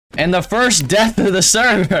And the first death of the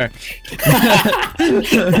server.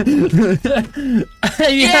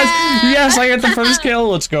 Yes, I got the first kill.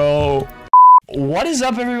 Let's go. What is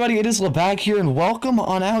up, everybody? It is Lebag here, and welcome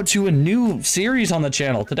on out to a new series on the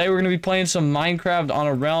channel. Today we're going to be playing some Minecraft on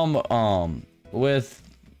a realm with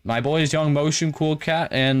my boys Young Motion, Cool Cat,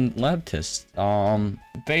 and Lebtist.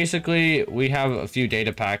 Basically, we have a few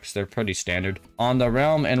data packs. They're pretty standard on the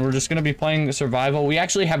realm, and we're just going to be playing survival. We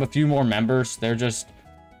actually have a few more members. They're just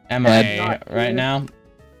MIA right now.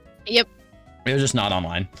 Yep. They're just not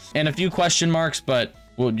online. And a few question marks, but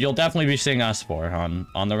you'll definitely be seeing us for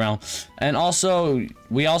on the realm. And also,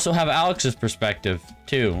 we also have Alex's perspective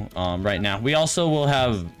too right now. We also will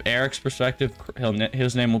have Eric's perspective.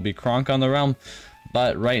 His name will be Kronk on the realm.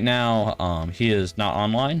 But right now, he is not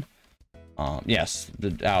online. Yes,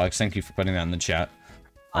 Alex, thank you for putting that in the chat.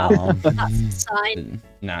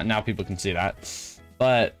 Now people can see that.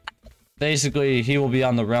 But basically, he will be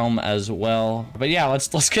on the realm as well. But yeah,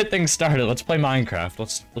 let's get things started. Let's play Minecraft.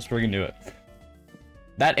 Let's freaking do it.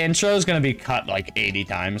 That intro is gonna be cut like 80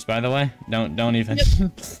 times, by the way. Don't even.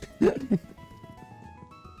 Yep.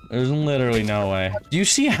 There's literally no way. Do you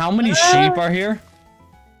see how many sheep are here?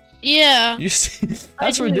 Yeah. You see?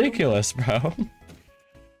 That's ridiculous, bro.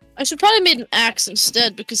 I should probably make an axe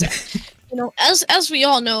instead because, you know, as we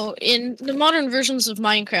all know, in the modern versions of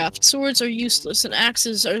Minecraft, swords are useless and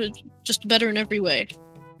axes are just better in every way.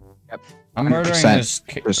 Yep. I'm murdering this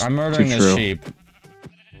sheep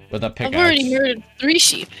with a pickaxe. I've already murdered 3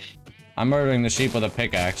 sheep. I'm murdering the sheep with a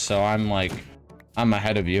pickaxe, so I'm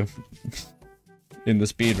ahead of you in the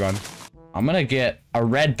speed run. I'm gonna get a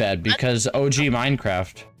red bed because OG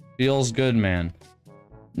Minecraft feels good, man.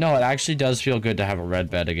 No, it actually does feel good to have a red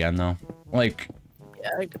bed again, though. Like,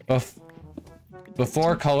 yeah,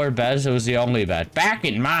 before colored beds, it was the only bed. Back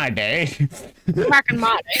in my day. Back in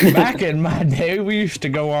my day. Back in my day, we used to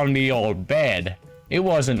go on the old bed.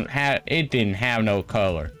 It didn't have no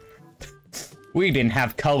color. We didn't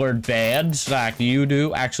have colored beds like you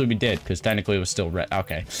do. Actually, we did, because technically it was still red.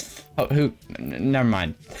 Okay. Oh, never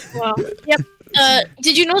mind. Well, yep.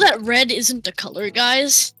 Did you know that red isn't a color,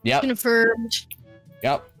 guys? Yep. Confirmed.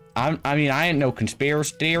 Yep. I mean, I ain't no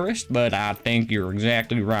conspiracy theorist, but I think you're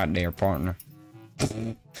exactly right there, partner.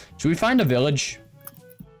 Should we find a village?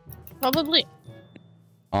 Probably.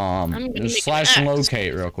 Slash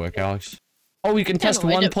locate real quick, Alex. Oh, we can test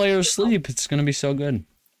one player's sleep. It's gonna be so good.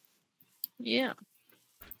 Yeah.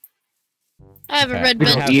 I have a red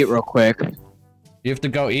bed. Eat real quick. You have to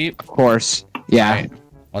go eat? Of course. Yeah. Right.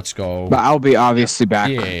 Let's go. But I'll be obviously back.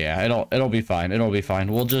 Yeah. It'll be fine. It'll be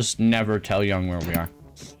fine. We'll just never tell Young where we are.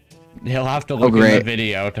 He'll have to look in the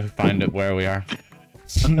video to find it where we are.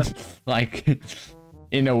 Like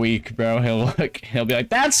in a week, bro. He'll be like,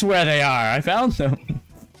 that's where they are. I found them.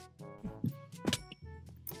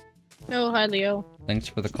 Oh, hi, Leo. Thanks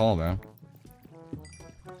for the call, bro.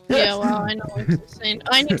 Yeah, well, I know what you're saying.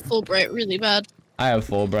 I need Fulbright really bad. I have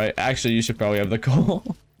Fulbright. Actually, you should probably have the call.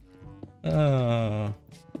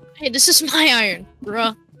 Hey, this is my iron,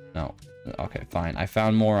 bruh. No. Okay, fine. I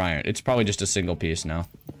found more iron. It's probably just a single piece now.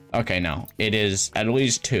 Okay, no. It is at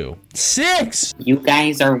least 2. 6! You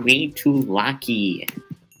guys are way too lucky.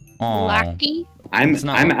 Aww. Lucky?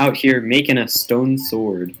 I'm out here making a stone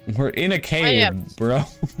sword. We're in a cave, bro.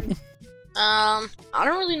 I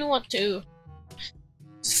don't really know what to.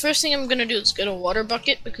 The first thing I'm gonna do is get a water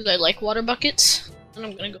bucket because I like water buckets. And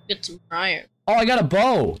I'm gonna go get some iron. Oh, I got a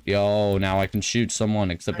bow! Yo, now I can shoot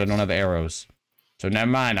someone, except I don't have arrows. So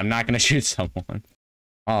never mind, I'm not gonna shoot someone.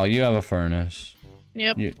 Oh, you have a furnace.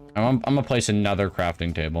 Yep. I'm gonna place another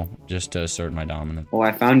crafting table, just to assert my dominance. Oh,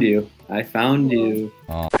 I found you. I found you.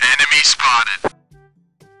 Oh. Enemy spotted!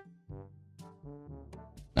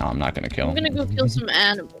 No, I'm not gonna kill him. I'm gonna go kill some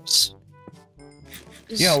animals.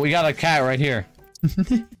 Yo, we got a cat right here.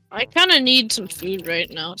 I kinda need some food right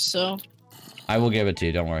now, so... I will give it to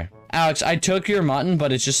you, don't worry. Alex, I took your mutton,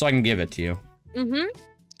 but it's just so I can give it to you. Mm-hmm.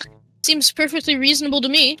 Seems perfectly reasonable to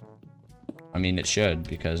me. I mean, it should,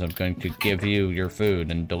 because I'm going to give you your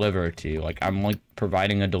food and deliver it to you. Like, I'm, like,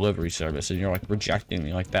 providing a delivery service, and you're, like, rejecting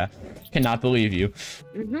me like that. Cannot believe you.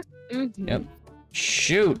 Mm-hmm. Mm-hmm. Yep.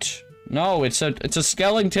 Shoot! No, it's a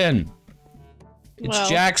skeleton! It's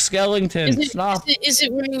Jack Skellington. Stop! Is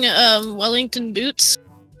it wearing, Wellington boots?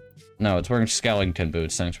 No, it's wearing Skellington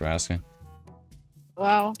boots, thanks for asking.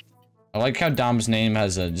 Wow. I like how Dom's name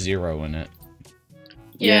has a 0 in it.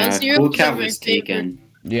 Yeah, Cool Cat was taken.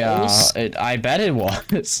 Yeah, I bet it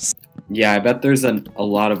was. Yeah, I bet there's a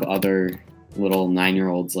lot of other little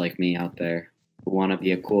 9-year-olds like me out there who want to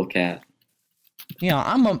be a cool cat.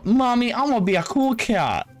 Yeah, mommy, I'm gonna be a cool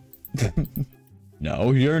cat.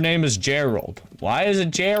 No, your name is Gerald. Why is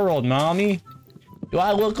it Gerald, mommy? Do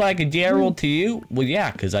I look like a Gerald to you? Well,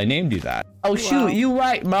 yeah, because I named you that. Oh, shoot, you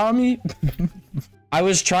right, mommy. I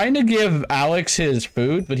was trying to give Alex his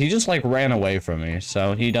food, but he just, like, ran away from me,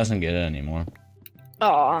 so he doesn't get it anymore.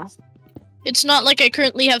 Aw. It's not like I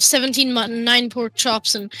currently have 17 mutton, 9 pork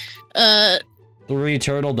chops, and, 3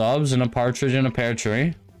 turtle doves and a partridge in a pear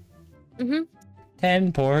tree.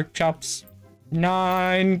 10 pork chops.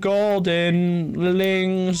 9 golden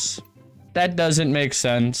lings. That doesn't make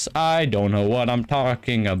sense. I don't know what I'm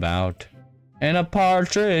talking about. And a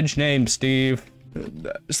partridge named Steve.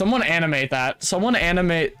 Someone animate that. Someone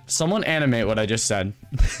animate what I just said.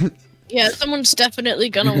 yeah, someone's definitely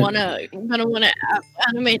gonna wanna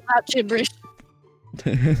animate that gibberish.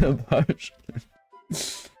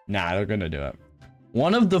 Nah, they're gonna do it.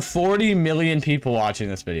 One of the 40 million people watching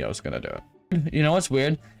this video is gonna do it. You know what's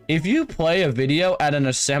weird? If you play a video at an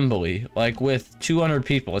assembly, like with 200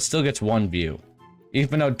 people, it still gets 1 view.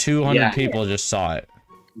 Even though 200 people just saw it.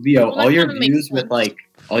 Leo, all your videos with like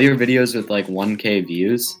 1K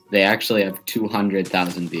views, they actually have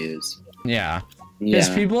 200,000 views. Yeah. Because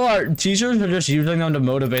teachers are just using them to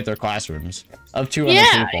motivate their classrooms of 200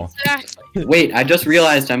 people. Exactly. Wait, I just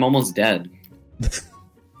realized I'm almost dead.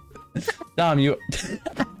 Dom, you...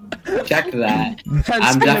 Check that.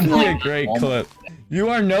 That's gonna be a great clip. You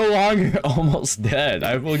are no longer almost dead.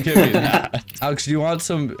 I will give you that. Alex, do you want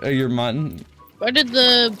some of your mutton? Where did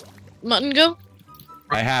the mutton go?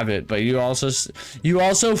 I have it, but you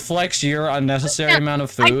also flex your unnecessary amount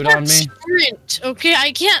of food on me. Sprint, okay?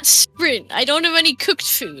 I can't sprint. I don't have any cooked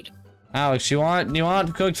food. Alex, you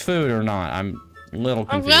want cooked food or not? I'm a little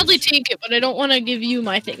confused. I'll gladly take it, but I don't want to give you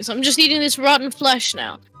my things. I'm just eating this rotten flesh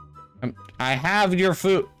now. I have your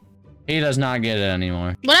food. He does not get it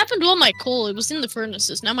anymore. What happened to all my coal? It was in the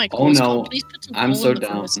furnaces. Now my coal is gone. Please put some I'm coal so in the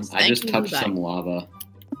down. furnaces. I just touched some lava.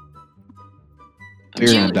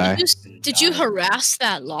 You're gonna die. Did you harass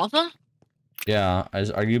that lava? Yeah.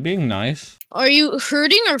 Are you being nice? Are you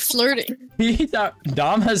hurting or flirting?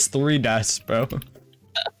 Dom has 3 deaths, bro.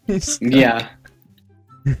 Yeah.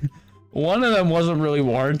 One of them wasn't really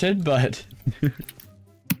warranted, but...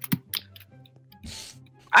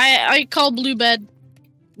 I call blue bed.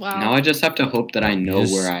 Wow. Now I just have to hope that I know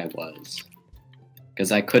where I was.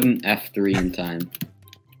 Because I couldn't F3 in time.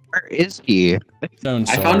 Where is he?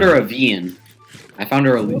 I found a ravine. I found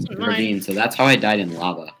a ravine, so that's how I died in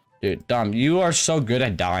lava. Dude, Dom, you are so good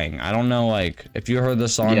at dying. I don't know, like, if you heard the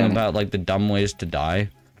song about, like, the dumb ways to die.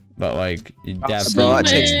 But, like, you definitely... Bro, that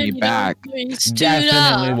takes me back.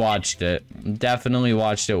 Definitely watched it. Definitely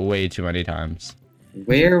watched it way too many times.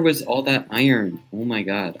 Where was all that iron? Oh my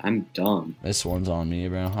god, I'm dumb. This one's on me,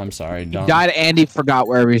 bro. I'm sorry, Dom. He died and he forgot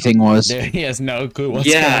where everything was. Dude, he has no clue what's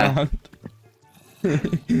going on.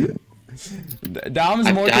 Dom's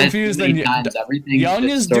more confused than Young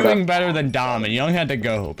is doing better than Dom, and Young had to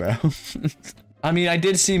go, bro. I mean, I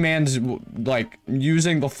did see Man's, like,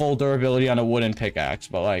 using the full durability on a wooden pickaxe,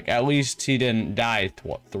 but, like, at least he didn't die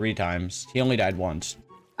 3 times. He only died once.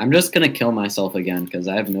 I'm just gonna kill myself again, because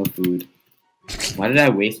I have no food. Why did I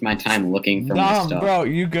waste my time looking for my stuff? Bro,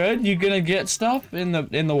 you good? You gonna get stuff in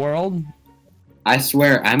the world? I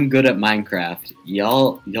swear, I'm good at Minecraft.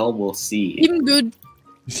 Y'all will see. I'm good.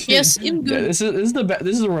 Yes, I'm good. This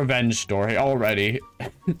is a revenge story already.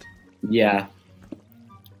 Yeah.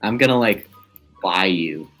 I'm gonna, like, buy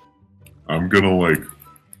you. I'm gonna, like,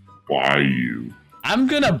 buy you. I'm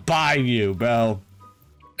gonna buy you, bro.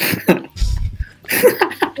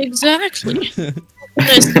 Exactly. What did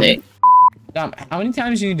I say? Dom, how many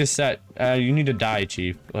times you need to die,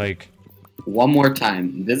 Chief? Like, one more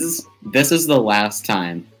time. This is the last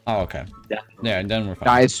time. Oh, okay. Yeah, and then we're fine.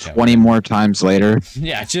 Dies 20 more times later.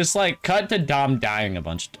 Yeah, just like cut to Dom dying a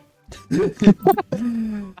bunch.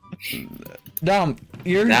 Dom,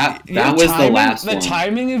 that was the last one. The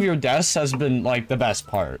timing of your deaths has been like the best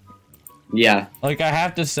part. Yeah. Like I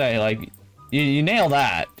have to say, like you nail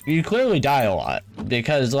that. You clearly die a lot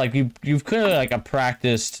because like you've clearly like a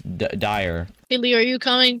practiced dyer. Billy, are you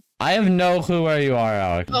coming? I have no clue where you are,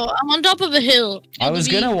 Alex. Oh, I'm on top of a hill. I was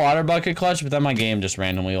gonna water bucket clutch, but then my game just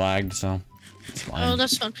randomly lagged, so it's fine. Oh,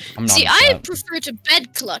 that's fun. I'm not See, upset. I prefer to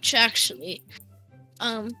bed clutch actually.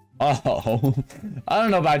 Oh, I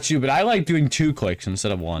don't know about you, but I like doing 2 clicks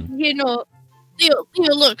instead of 1. You know, Leo,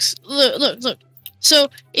 look. So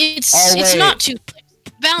it's not 2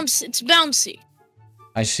 clicks. It's bouncy.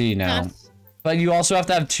 I see now. But you also have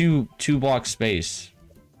to have two block space.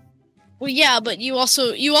 Well, yeah, but you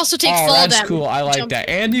also take fall damage. Oh, that's cool. I like that.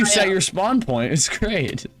 And you set your spawn point. It's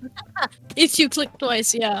great. If you click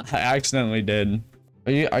twice, yeah. I accidentally did.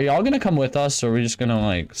 Are y'all gonna come with us, or are we just gonna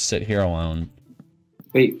like sit here alone?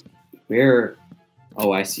 Wait, where?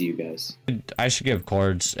 Oh, I see you guys. I should give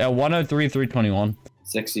chords. 103, 321.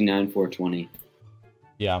 69, 420.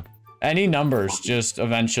 Yeah. Any numbers just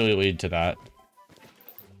eventually lead to that.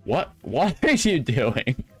 What are you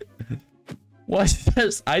doing? What's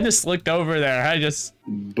this? I just looked over there. I just...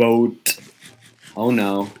 Boat. Oh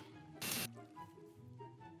no.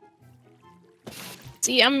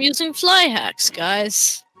 See, I'm using fly hacks,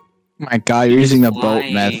 guys. My God, you're using the boat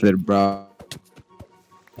Flying. method, bro.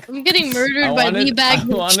 I'm getting murdered by Lebag. I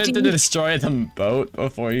wanted to destroy the boat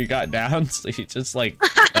before you got down, so you just like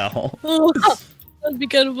fell. Oh, that'd be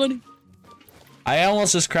kind of funny. I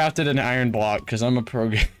almost just crafted an iron block because I'm a pro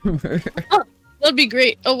gamer. Oh, that'd be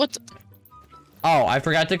great. Oh, what the? Oh, I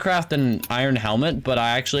forgot to craft an iron helmet, but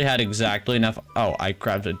I actually had exactly enough. Oh, I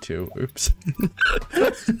crafted 2. Oops.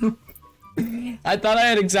 I thought I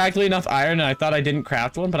had exactly enough iron, and I thought I didn't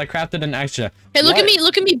craft one, but I crafted an extra. Hey, look at me!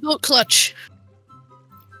 Look at me, boat clutch.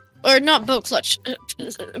 Or not boat clutch.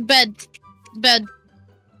 Bed.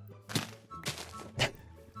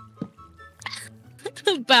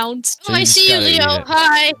 Bounce. Oh, I see you, Leo.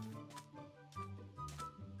 Hi.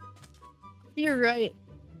 You're right.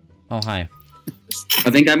 Oh, hi. I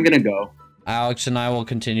think I'm gonna go. Alex and I will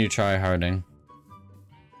continue tryharding.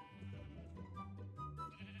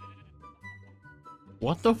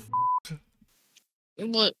 What the f?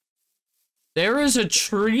 What? There is a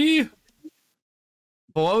tree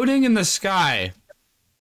floating in the sky.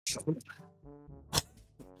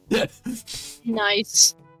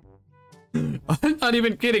 Nice. I'm not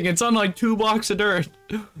even kidding. It's on like 2 blocks of dirt.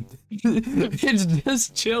 It's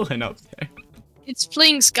just chilling up there. It's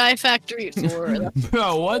playing Sky Factory 4.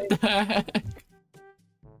 Bro, what the heck?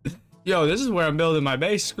 Yo, this is where I'm building my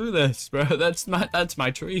base. Screw this, bro. That's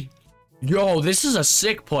my tree. Yo, this is a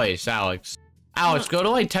sick place, Alex. Alex, go to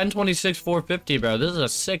like 1026 450, bro. This is a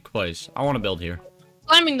sick place. I want to build here.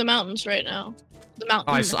 Climbing the mountains right now. The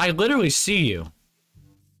mountain. Oh, I literally see you.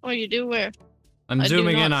 Oh, you do? Where? I'm I do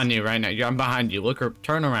zooming not. in on you right now. I'm behind you. Look or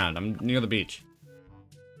turn around. I'm near the beach.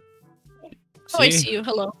 Oh, I see you.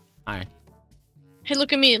 Hello. Hi. Hey,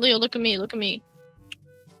 look at me, Leo. Look at me. Look at me.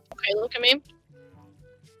 Okay, look at me.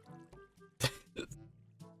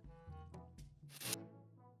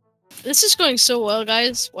 This is going so well,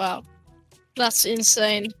 guys. Wow. That's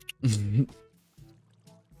insane.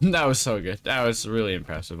 That was so good. That was really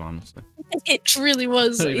impressive, honestly. It really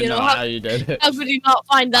was. I don't even You know, how you did it. how could you not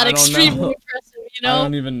find that I don't extremely know. impressive, you I know?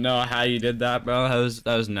 don't even know how you did that, bro.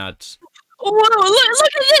 That was nuts. Oh, whoa,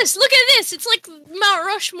 look at this! Look at this! It's like Mount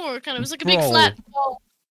Rushmore, kind of. It's like a big Bro. flat wall.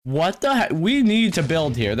 What the heck? We need to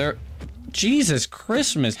build here. Jesus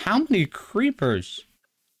Christmas, how many creepers?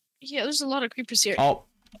 Yeah, there's a lot of creepers here. Oh.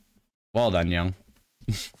 Well done, young.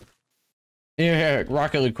 Here,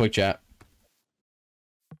 Rocket League quick chat.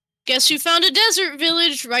 Guess who found a desert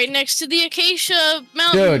village right next to the Acacia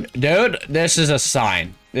Mountain? Dude, this is a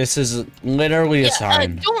sign. This is literally a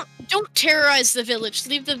sign. Don't terrorize the village.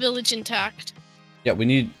 Leave the village intact. Yeah,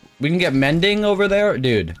 we can get mending over there,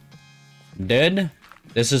 dude. We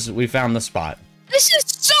found the spot. This is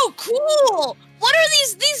so cool! What are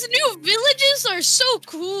these new villages are so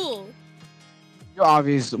cool.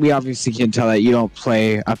 We obviously can tell that you don't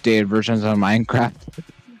play updated versions of Minecraft.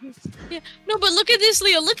 Yeah. No, but look at this,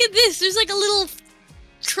 Leo. Look at this. There's like a little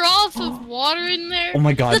trough of water in there. Oh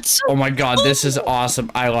my god. That's so Oh my god, cool. this is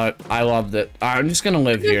awesome. I love that. I'm just gonna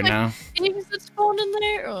live here now. Caves that spawned in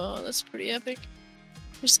there. Oh, that's pretty epic.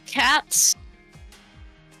 There's cats.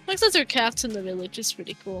 Looks like there are cats in the village. It's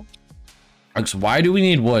pretty cool. Alex, why do we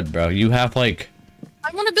need wood, bro? You have like...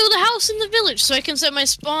 I want to build a house in the village so I can set my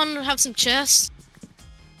spawn and have some chests.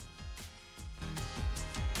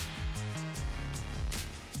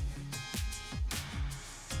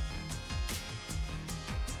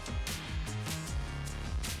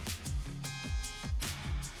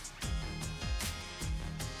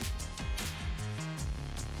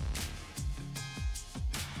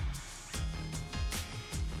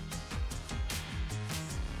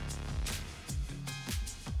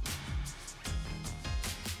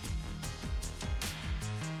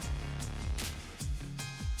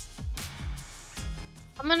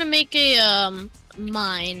 I'm gonna make a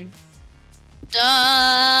mine.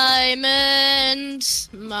 Diamonds,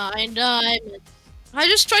 mine diamonds. I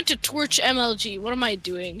just tried to torch MLG. What am I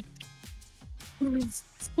doing?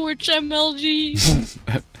 Torch MLG.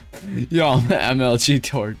 Yo, I'm the MLG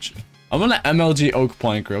torch. I'm gonna MLG oak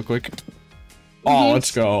plank real quick. Oh,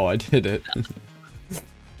 let's go. I did it.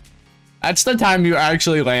 That's the time you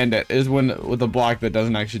actually land it, is when with a block that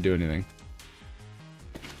doesn't actually do anything.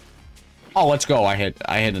 Oh, let's go. I hit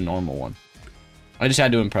a normal one. I just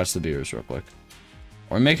had to impress the viewers real quick.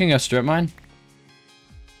 We're making a strip mine?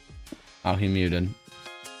 Oh, he muted.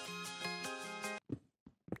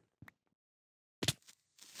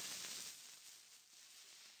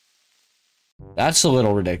 That's a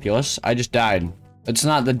little ridiculous. I just died. It's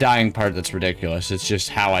not the dying part that's ridiculous. It's just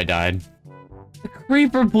how I died. The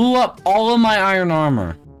creeper blew up all of my iron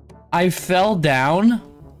armor. I fell down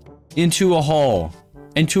into a hole,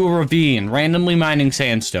 into a ravine, randomly mining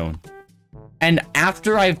sandstone. And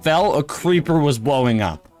after I fell, a creeper was blowing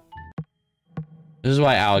up. This is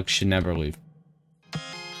why Alex should never leave.